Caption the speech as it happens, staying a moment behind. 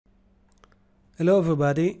Hello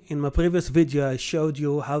everybody, in my previous video I showed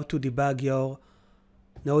you how to debug your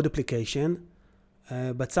Node application,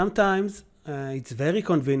 but sometimes it's very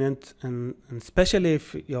convenient and especially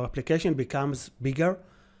if your application becomes bigger,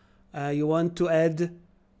 you want to add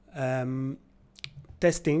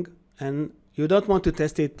testing and you don't want to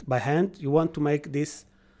test it by hand, you want to make this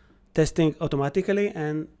testing automatically.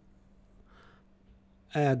 And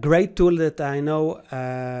a great tool that I know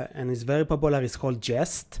and is very popular is called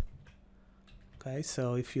Jest. Okay,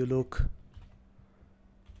 so if you look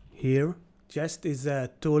here, Jest is a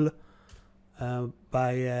tool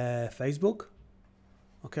by Facebook,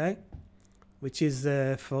 okay, which is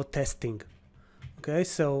for testing. Okay,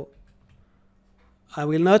 so I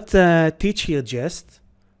will not teach here Jest.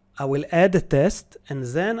 I will add a test and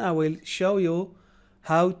then I will show you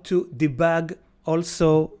how to debug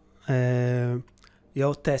also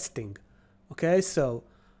your testing. Okay, so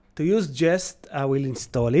to use Jest, I will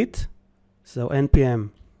install it. So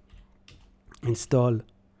npm install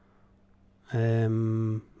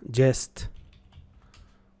Jest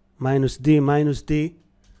 -d.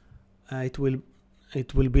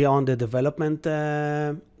 It will be on the development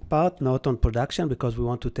part, not on production, because we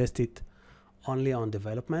want to test it only on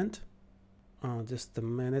development. Just a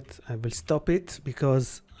minute, I will stop it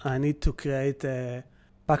because I need to create a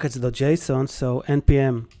package.json. So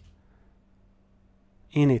npm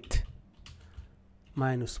init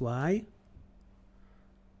 -y.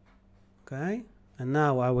 Okay, and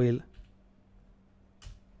now I will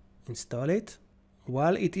install it.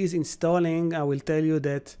 While it is installing, I will tell you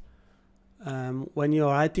that when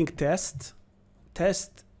you're writing test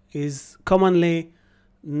is commonly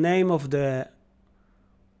name of the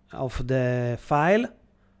file,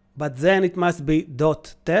 but then it must be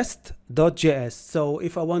 .test.js. So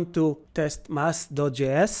if I want to test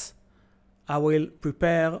mass.js, I will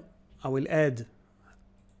add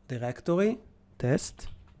directory test,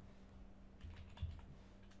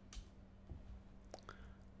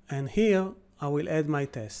 and here I will add my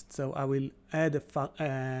test. So I will add a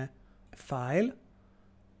file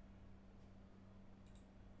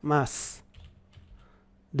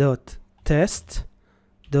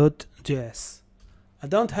mass.test.js. I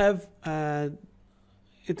don't have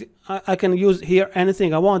I can use here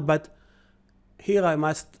anything I want, but here I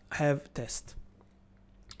must have test.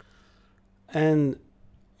 And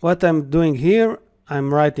what I'm doing here,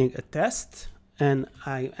 I'm writing a test and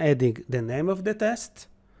I'm adding the name of the test.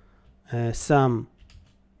 Sum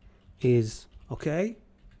is okay,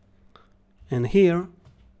 and here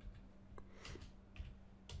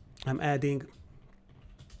I'm adding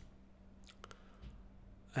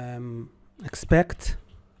expect.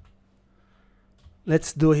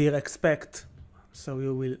 Let's do here expect so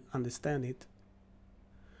you will understand it.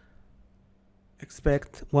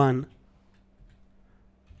 Expect 1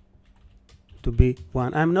 to be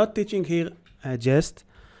 1. I'm not teaching here Jest.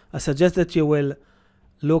 I suggest that you will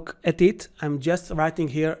look at it. I'm just writing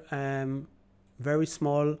here very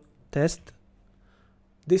small test.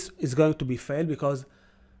 This is going to be failed because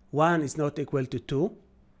 1 is not equal to 2.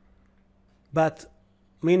 But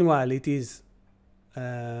meanwhile, it is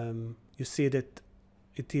you see that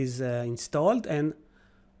it is installed, and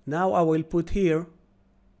now I will put here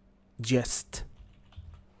Jest.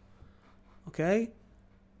 Okay,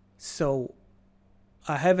 so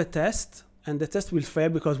I have a test and the test will fail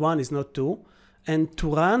because 1 is not 2. And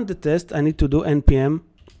to run the test, I need to do npm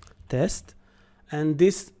test, and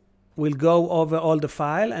this will go over all the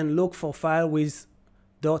file and look for file with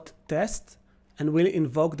 .test and will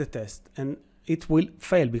invoke the test, and it will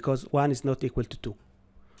fail because 1 is not equal to 2.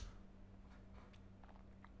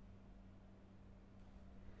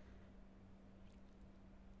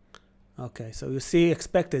 Okay, so you see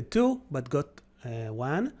expected 2 but got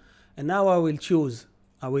 1, and now I will choose,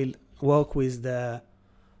 I will work with the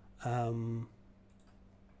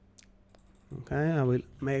okay, I will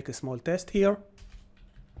make a small test here,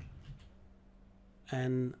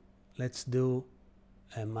 and let's do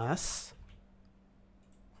a mass.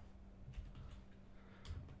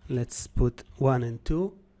 Let's put 1 and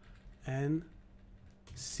 2 and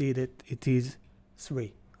see that it is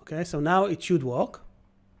 3. Okay, so now it should work.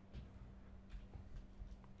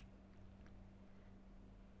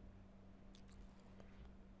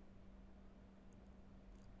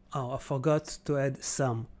 Oh, I forgot to add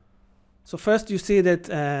sum. So first you see that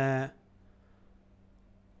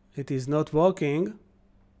it is not working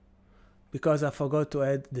because I forgot to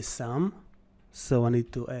add the sum. So I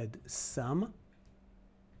need to add sum.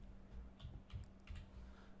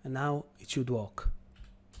 And now it should work.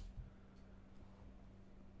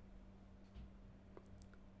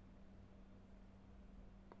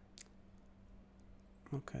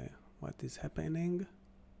 Okay, What is happening?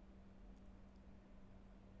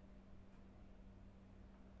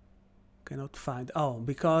 Cannot find. Oh,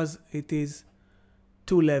 because it is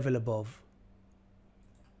 2 levels above.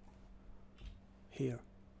 Here.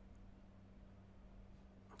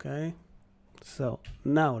 Okay. So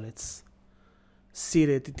now let's see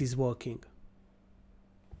that it is working.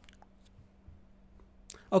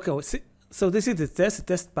 Okay, so this is the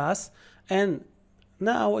test pass, and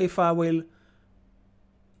now if I will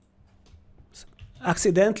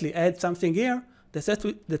accidentally add something here,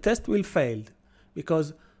 the test will fail,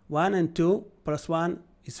 because 1 and 2 plus 1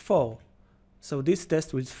 is 4. So this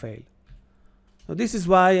test will fail. So this is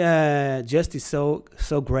why Jest is so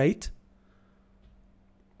great.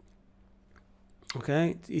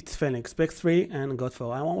 Okay, it's failing. Expect 3 and got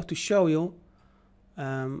 4. I want to show you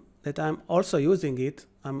that I'm also using it.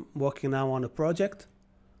 I'm working now on a project,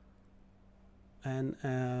 and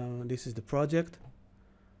this is the project.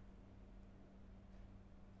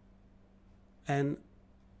 And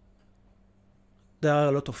there are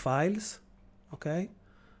a lot of files, okay?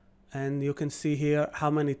 And you can see here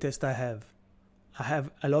how many tests I have. I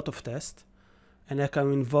have a lot of tests, and I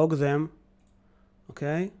can invoke them,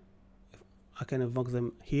 okay? I can invoke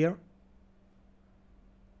them here.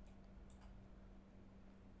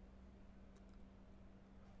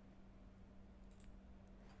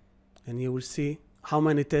 And you will see how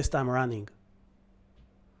many tests I'm running.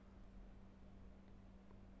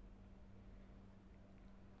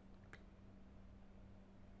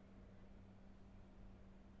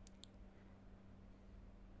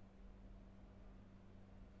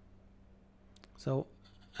 So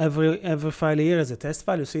every file here is a test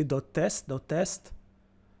file. You see .test.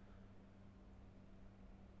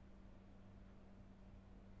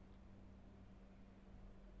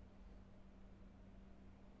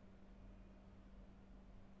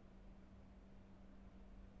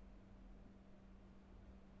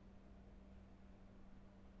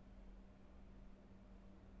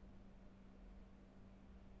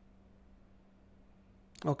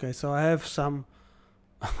 Okay, so I have some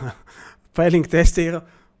failing test here,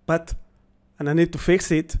 and I need to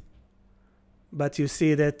fix it. But you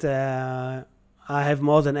see that I have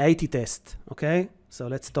more than 80 tests. Okay, so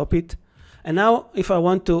let's stop it. And now, if I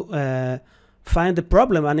want to find the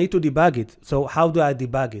problem, I need to debug it. So how do I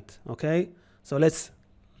debug it? Okay, so let's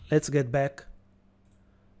get back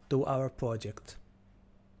to our project.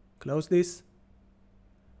 Close this,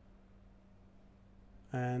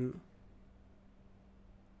 and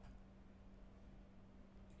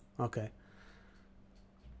okay.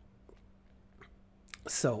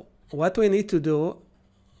 So what we need to do,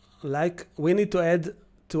 like we need to add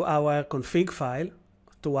to our config file,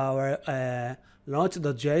 to our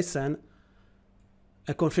launch.json,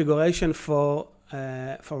 a configuration for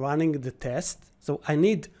running the test. So I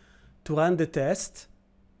need to run the test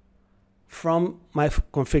from my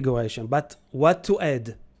configuration, but what to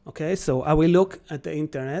add? Okay, so I will look at the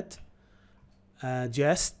internet,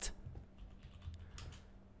 Jest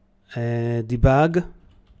debug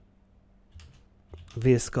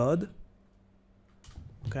vscode.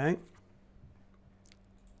 Okay,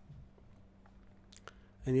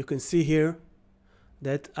 and you can see here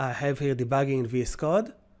that I have here debugging in VS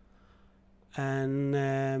Code,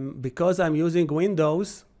 and because I'm using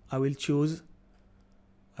Windows, I will choose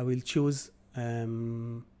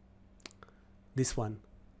this one.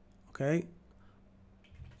 Okay,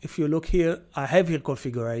 if you look here, I have here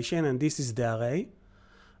configuration, and this is the array.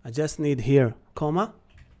 I just need here comma,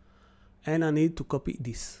 and I need to copy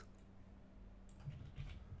this.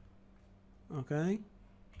 Okay,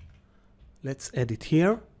 let's add it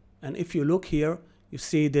here, and if you look here, you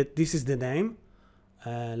see that this is the name.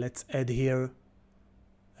 Let's add here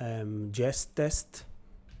Jest test,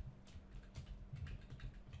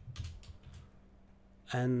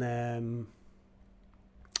 and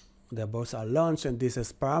they both are launched, and this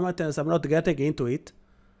is parameters. I'm not getting into it,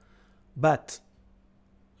 but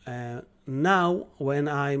now when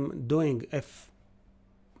I'm doing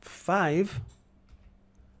F5,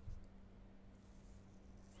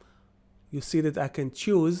 you see that I can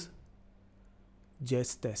choose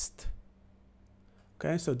Jest test.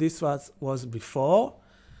 Okay, so this was before,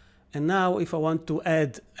 and now if I want to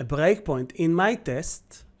add a breakpoint in my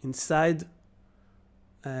test inside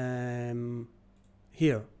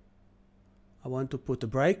here, I want to put a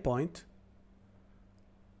breakpoint,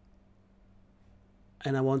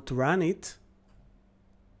 and I want to run it.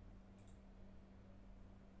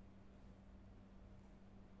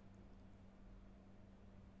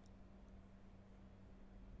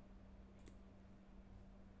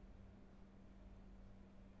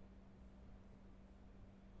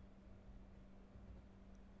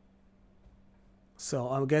 So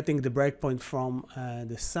I'm getting the breakpoint from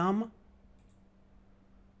the sum.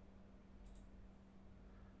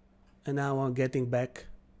 And now I'm getting back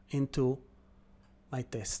into my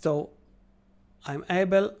test. So I'm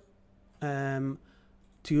able to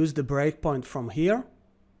use the breakpoint from here.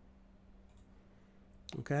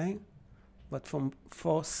 Okay, but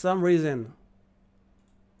for some reason,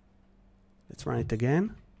 let's run it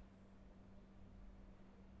again.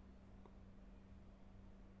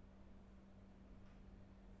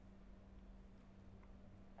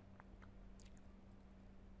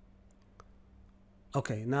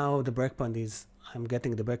 Okay, now the breakpoint is, I'm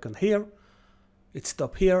getting the breakpoint here. It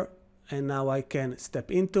stopped here, and now I can step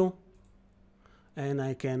into, and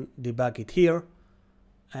I can debug it here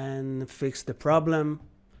and fix the problem,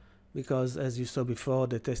 because as you saw before,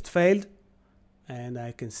 the test failed, and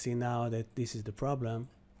I can see now that this is the problem,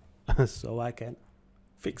 so I can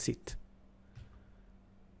fix it.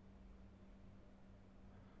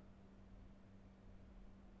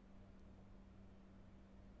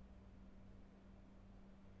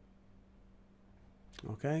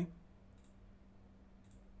 Okay,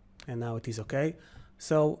 and now it is okay.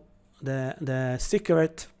 So the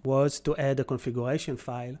secret was to add a configuration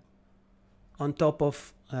file on top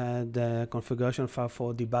of the configuration file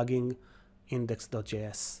for debugging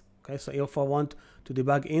index.js. Okay, so if I want to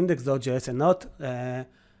debug index.js and not, I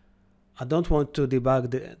don't want to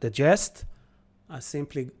debug the Jest, I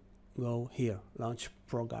simply go here, launch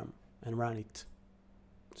program, and run it.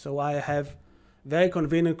 So I have very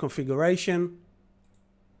convenient configuration.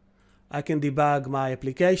 I can debug my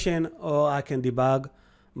application, or I can debug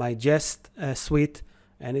my Jest suite,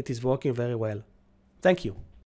 and it is working very well. Thank you.